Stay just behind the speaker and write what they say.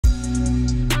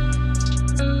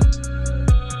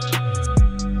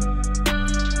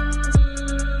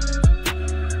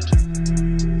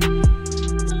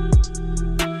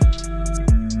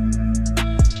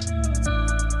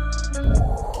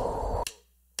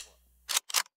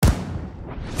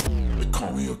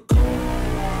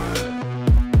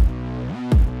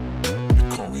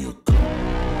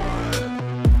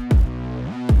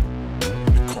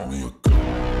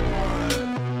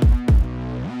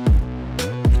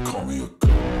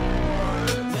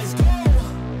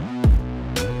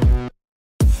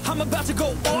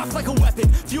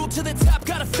to the top,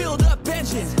 got a filled up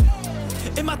engine.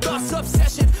 In my thoughts,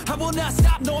 obsession, I will not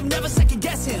stop, no, I'm never second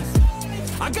guessing.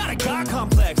 I got a God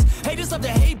complex, haters love to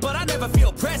hate, but I never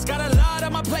feel pressed. Got a lot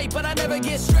on my plate, but I never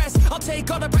get stressed. I'll take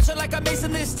all the pressure like I'm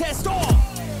acing this test.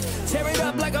 Tear it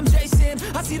up like I'm Jason.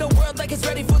 I see the world like it's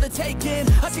ready for the taking.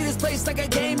 I see this place like a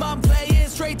game I'm playing.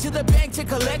 Straight to the bank to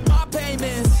collect my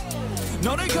payments.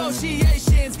 No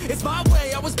negotiations, it's my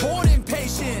way, I was born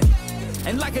impatient.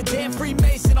 And like a damn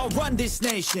Freemason, I'll run this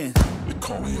nation. They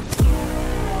call me a god.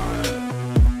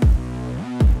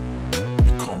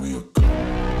 They call me a god.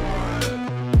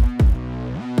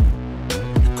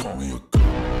 They call me a god.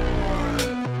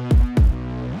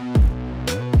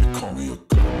 They call me a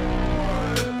god.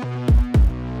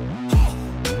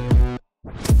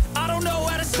 I don't know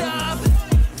how to stop,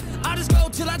 I just go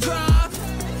till I drop.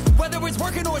 Whether it's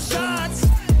working or shots,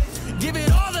 give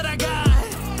it all that I got.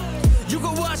 You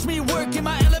can watch me work in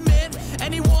my element.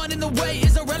 Anyone in the way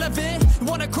is irrelevant. You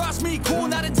wanna cross me, cool,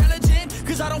 not intelligent,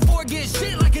 cause I don't forget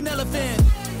shit like an elephant.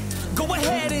 Go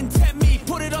ahead and tempt me,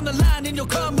 put it on the line and you'll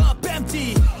come up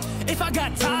empty. If I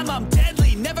got time, I'm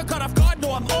deadly, never caught off guard,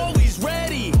 no, I'm always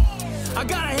ready. I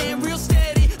got a hand real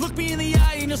steady, look me in the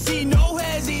eye and you'll see no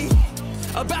hezzy.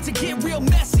 About to get real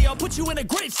messy, I'll put you in a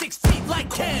grave 6 feet like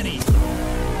Kenny.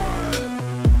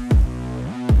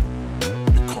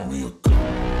 They call me a god.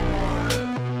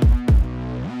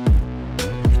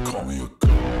 They call me a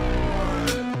god.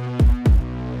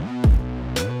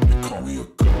 They call me a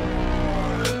god.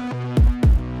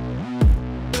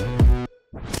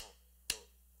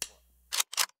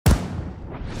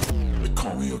 They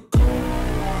call me a god.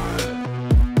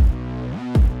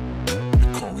 They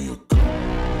call me a god.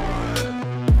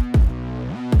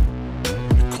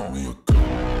 They call me a god.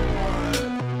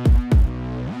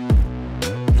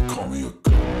 They call me a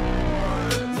god.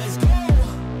 Let's go.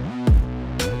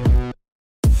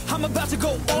 I'm about to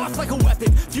go off like a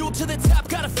weapon. Fuel to the top,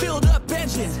 got a filled up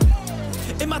engine.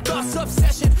 In my thoughts,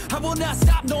 obsession, I will not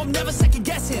stop, no, I'm never second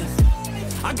guessing.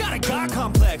 I got a God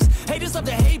complex, haters love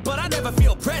to hate, but I never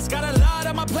feel pressed. Got a lot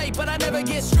on my plate, but I never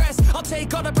get stressed. I'll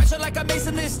take all the pressure like I'm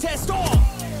acing this test.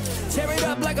 Tear it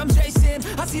up like I'm Jason.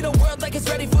 I see the world like it's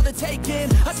ready for the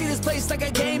taking. I see this place like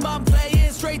a game I'm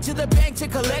playing. Straight to the bank to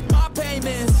collect my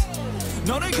payments.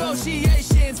 No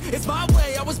negotiations, it's my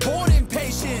way, I was born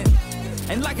impatient.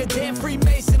 And like a damn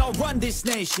Freemason, I'll run this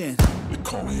nation. They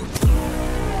call me a god.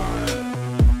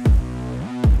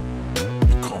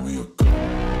 They call me a god.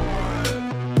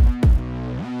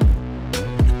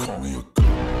 They call me a god.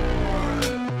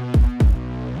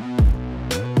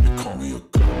 They call me a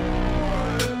god.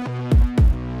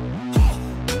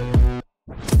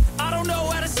 I don't know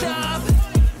how to stop,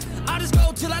 I just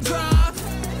go till I drop.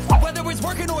 Whether it's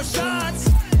working or shots,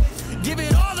 give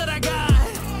it all that I got.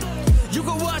 You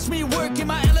can watch me work in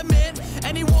my element.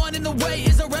 Anyone in the way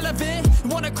is irrelevant. You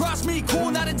wanna cross me,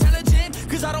 cool, not intelligent,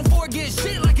 cause I don't forget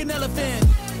shit like an elephant.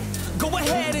 Go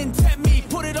ahead and tempt me,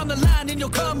 put it on the line and you'll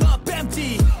come up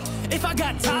empty. If I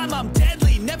got time, I'm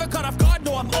deadly, never caught off guard,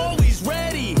 no, I'm always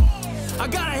ready. I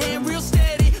got a hand real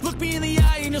steady, look me in the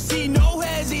eye and you'll see no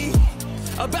hezzy.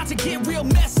 About to get real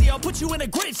messy, I'll put you in a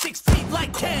grave 6 feet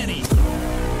like Kenny.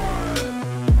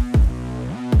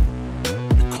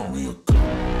 They call me a god.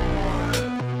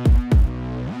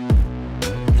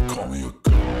 They call me a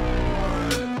god.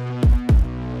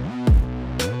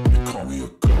 They call me a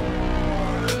god.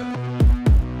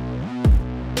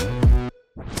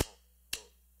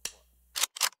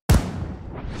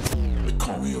 They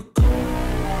call me a god.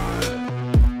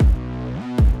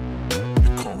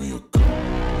 They call me a god.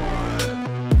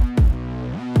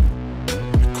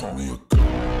 They call me a god.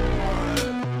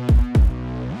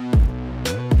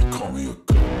 They call me a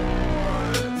god.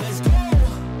 Let's go.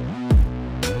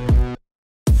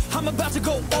 I'm about to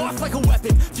go off like a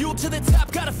weapon. Fuel to the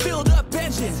top, got a filled up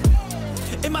engine.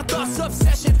 In my thoughts,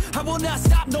 obsession, I will not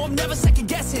stop, no, I'm never second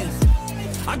guessing.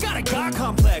 I got a God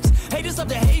complex, haters love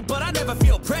to hate, but I never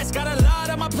feel pressed. Got a lot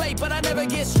on my plate, but I never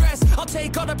get stressed. I'll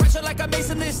take all the pressure like I'm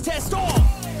acing this test.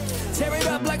 Tear it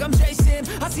up like I'm Jason.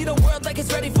 I see the world like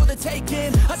it's ready for the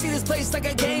taking. I see this place like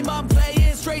a game I'm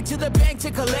playing. Straight to the bank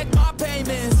to collect my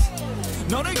payments.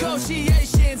 No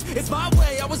negotiations, it's my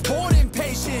way, I was born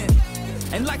impatient.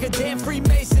 And like a damn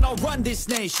Freemason, I'll run this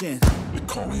nation. They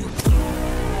call me a god.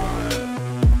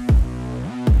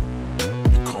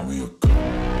 They call me a god.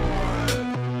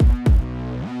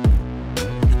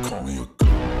 They call me a god.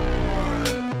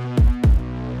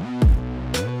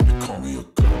 They call me a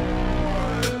god.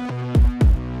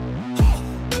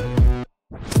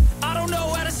 I don't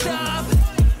know how to stop,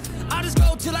 I just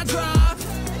go till I drop.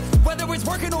 Whether it's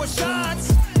working or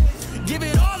shots, give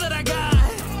it all that I got.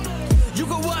 You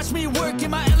can watch me work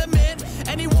in my element.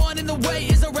 Anyone in the way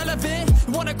is irrelevant.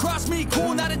 Wanna cross me,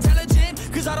 cool, not intelligent,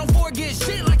 cause I don't forget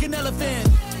shit like an elephant.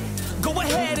 Go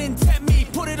ahead and tempt me,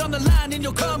 put it on the line and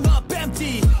you'll come up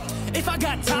empty. If I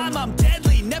got time, I'm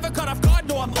deadly, never caught off guard,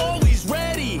 no, I'm always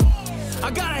ready.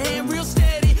 I got a hand real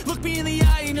steady, look me in the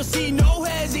eye and you'll see no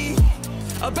hezzy.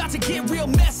 About to get real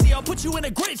messy, I'll put you in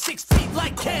a grave 6 feet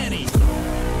like Kenny.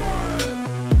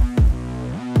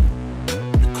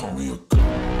 Call me a god.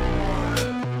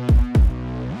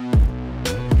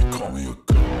 Call me a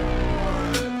god.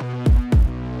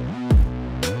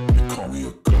 Call me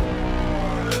a god.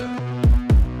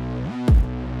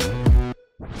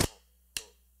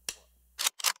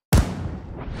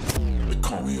 They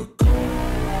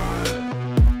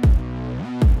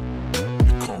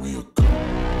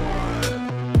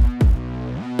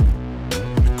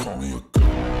call me a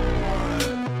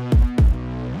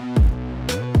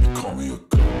god. They call me a god.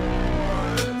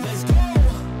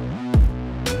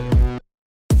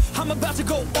 About to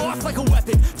go off like a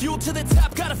weapon, fuel to the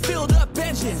top, got a filled up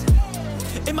engine.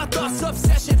 In my thoughts,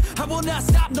 obsession, I will not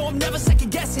stop, no, I'm never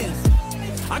second guessing.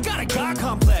 I got a God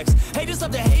complex, haters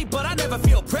love to hate, but I never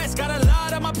feel pressed. Got a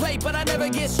lot on my plate, but I never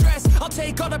get stressed. I'll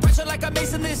take all the pressure like I'm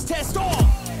acing this test.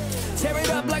 Tear it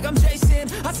up like I'm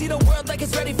Jason. I see the world like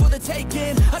it's ready for the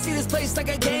taking. I see this place like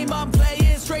a game I'm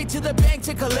playing. Straight to the bank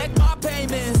to collect my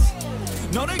payments.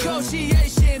 No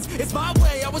negotiations, it's my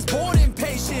way, I was born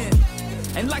impatient.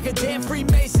 And like a damn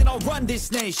Freemason, I'll run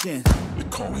this nation. They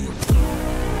call me a god.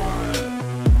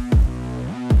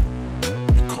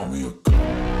 They call me a god.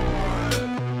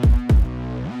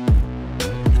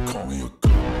 They call me a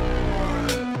god.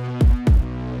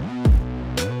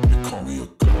 They call me a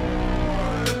god.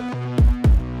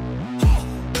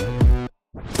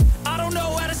 I don't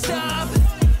know how to stop,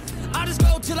 I just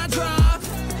go till I drop.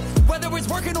 Whether it's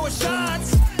working or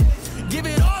shots, give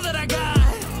it all that I got.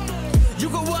 You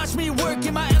can watch me work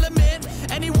in my element.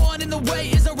 Anyone in the way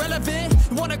is irrelevant.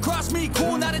 Wanna cross me,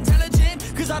 cool, not intelligent,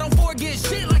 cause I don't forget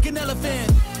shit like an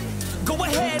elephant. Go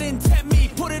ahead and tempt me,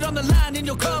 put it on the line and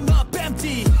you'll come up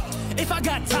empty. If I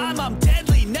got time, I'm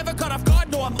deadly, never caught off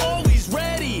guard, no, I'm always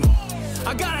ready.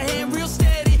 I got a hand real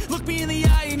steady, look me in the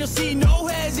eye and you'll see no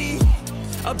hezzy.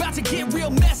 About to get real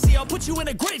messy, I'll put you in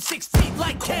a grave 6 feet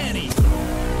like Kenny.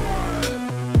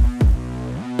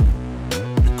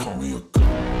 Call me a god.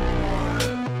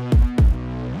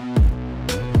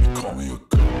 They call me a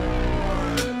god.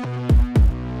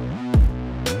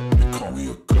 They call me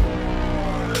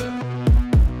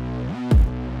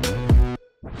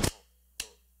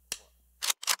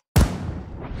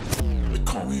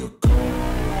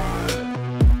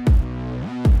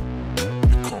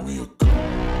a god.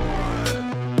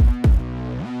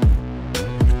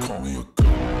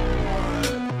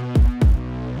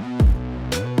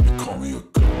 They call me a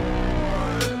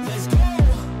god. Let's go.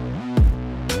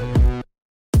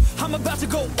 I'm about to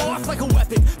go off like a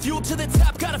weapon, fuel to the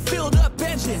top, got a filled up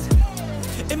engine.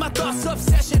 In my thoughts,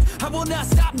 obsession, I will not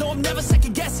stop, no, I'm never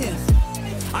second guessing.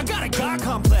 I got a God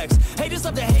complex, haters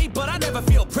love to hate, but I never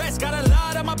feel pressed. Got a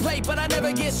lot on my plate, but I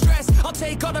never get stressed. I'll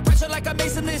take all the pressure like I'm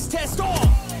acing this test.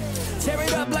 Tear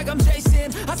it up like I'm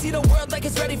Jason. I see the world like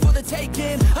it's ready for the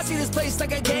taking. I see this place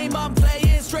like a game I'm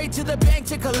playing. Straight to the bank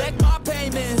to collect my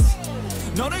payments.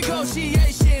 No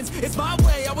negotiations, it's my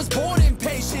way, I was born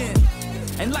impatient.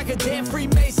 And like a damn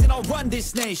Freemason, I'll run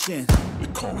this nation. They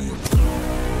call me a god.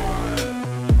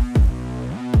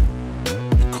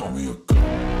 They call me a god.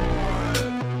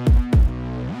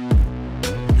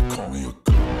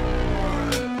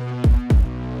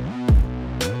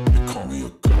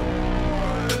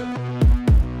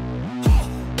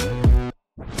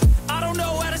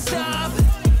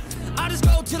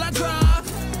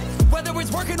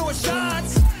 Working or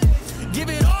shots, give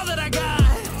it all that I got.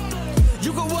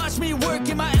 You can watch me work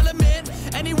in my element.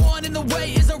 Anyone in the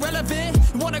way is irrelevant.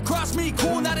 Wanna cross me,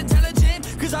 cool, not intelligent,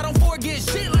 cause I don't forget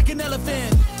shit like an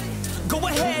elephant. Go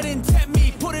ahead and tempt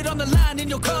me, put it on the line and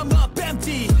you'll come up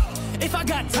empty. If I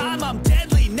got time, I'm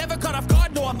deadly, never caught off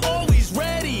guard, no, I'm always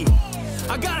ready.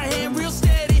 I got a hand real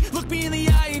steady, look me in the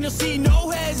eye and you'll see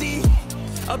no hezzy.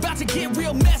 About to get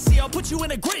real messy, I'll put you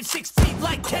in a grave 6 feet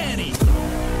like Kenny.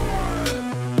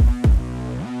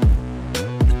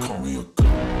 Call me a god.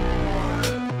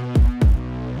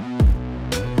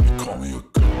 They call me a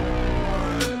god.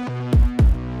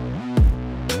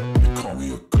 They call me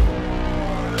a god.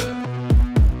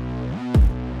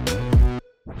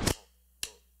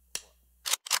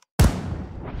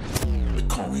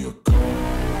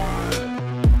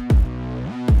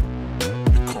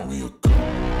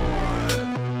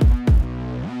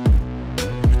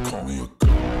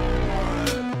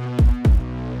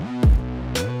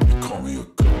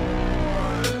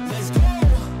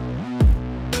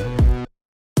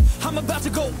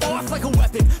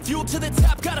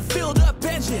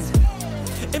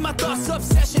 In my thoughts,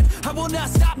 obsession, I will not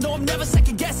stop, no, I'm never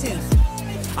second guessing.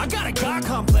 I got a God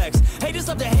complex, haters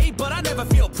love to hate, but I never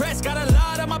feel pressed. Got a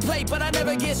lot on my plate, but I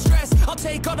never get stressed. I'll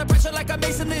take all the pressure like I'm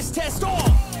acing this test.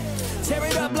 Tear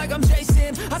it up like I'm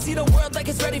Jason. I see the world like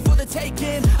it's ready for the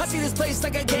taking. I see this place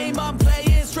like a game I'm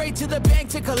playing. Straight to the bank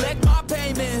to collect my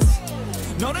payments.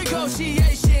 No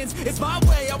negotiations, it's my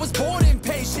way, I was born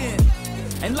impatient.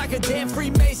 And like a damn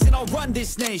Freemason, I'll run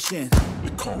this nation. They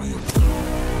call me a god.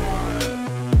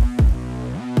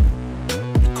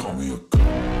 They call me a god.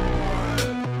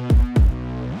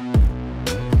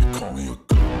 They call me a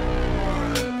god.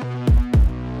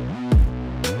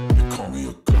 They call me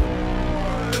a god.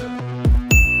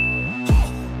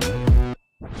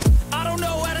 I don't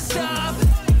know how to stop,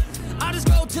 I just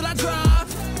go till I drop.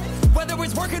 Whether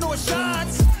it's working or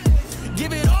shots,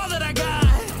 give it all that I got.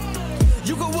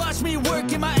 You can watch me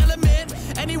work in my element.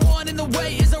 Anyone in the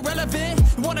way is irrelevant.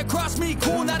 Wanna cross me,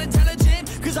 cool, not intelligent,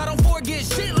 cause I don't forget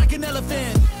shit like an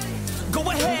elephant. Go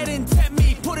ahead and tempt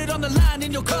me, put it on the line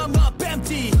and you'll come up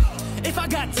empty. If I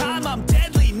got time, I'm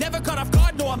deadly. Never caught off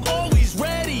guard, no, I'm always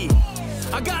ready.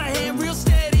 I got a hand real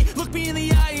steady. Look me in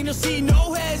the eye and you'll see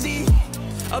no hezzy.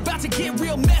 About to get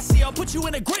real messy, I'll put you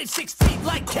in a grave 6 feet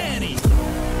like Kenny.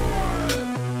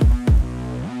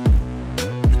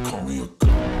 Call me a god.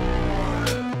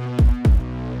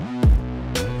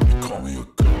 They call me a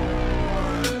god.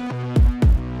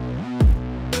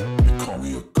 They call me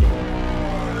a god.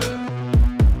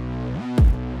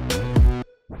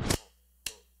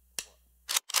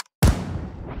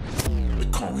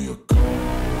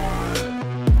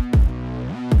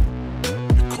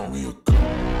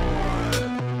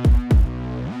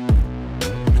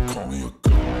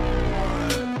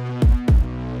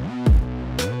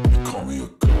 They call me a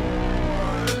god.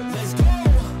 Let's go.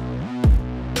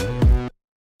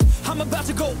 I'm about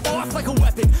to go off like a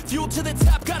weapon. Fuel to the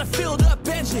top, got a filled up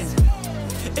engine.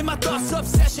 In my thoughts,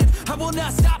 obsession, I will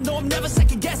not stop, no, I'm never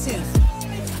second guessing.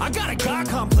 I got a God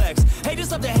complex,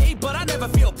 haters love to hate, but I never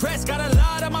feel pressed. Got a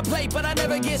lot on my plate, but I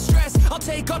never get stressed. I'll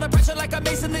take all the pressure like I'm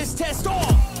acing this test.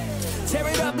 Tear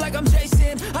it up like I'm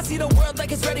Jason. I see the world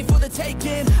like it's ready for the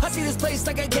taking. I see this place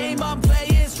like a game I'm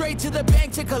playing. Straight to the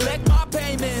bank to collect my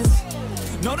payments.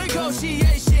 No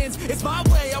negotiations, it's my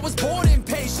way, I was born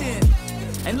impatient.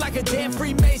 And like a damn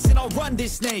Freemason, I'll run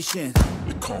this nation.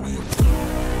 They call me a god.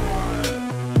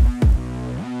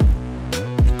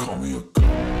 They call me a god.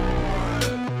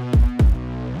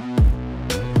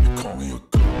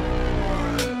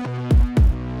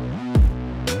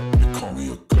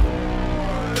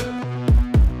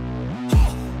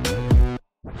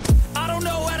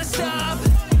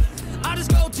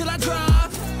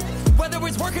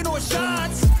 Working or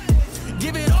shots,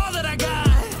 give it all that I got.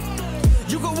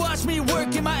 You can watch me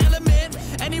work in my element.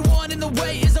 Anyone in the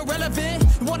way is irrelevant.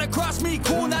 Wanna cross me,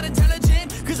 cool, not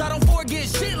intelligent, cause I don't forget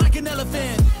shit like an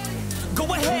elephant. Go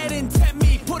ahead and tempt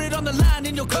me, put it on the line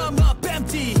and you'll come up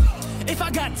empty. If I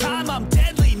got time, I'm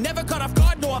deadly. Never caught off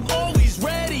guard, no, I'm always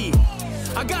ready.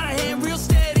 I got a hand real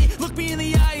steady. Look me in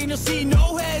the eye and you'll see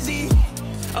no hezzy.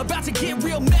 About to get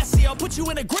real messy, I'll put you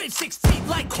in a grave 6 feet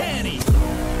like Kenny.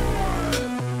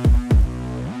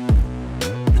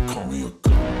 Call me a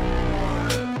god.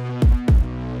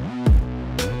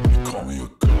 They call me a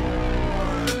god.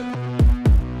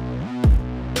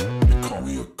 They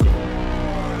call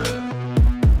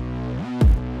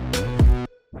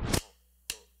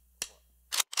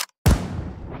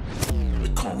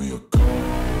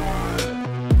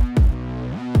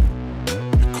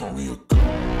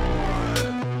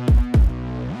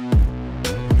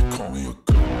me a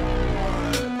god.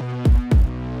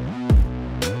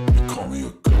 They call me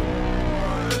a god.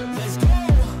 Let's go.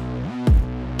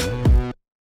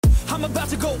 I'm about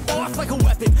to go off like a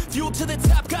weapon. Fuel to the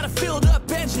top, got a filled up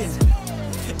engine.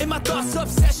 In my thoughts,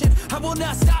 obsession, I will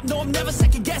not stop, no, I'm never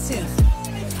second guessing.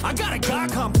 I got a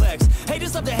God complex,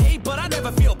 haters love to hate, but I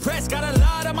never feel pressed. Got a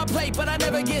lot on my plate, but I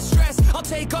never get stressed. I'll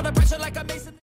take all the pressure like I'm Mason.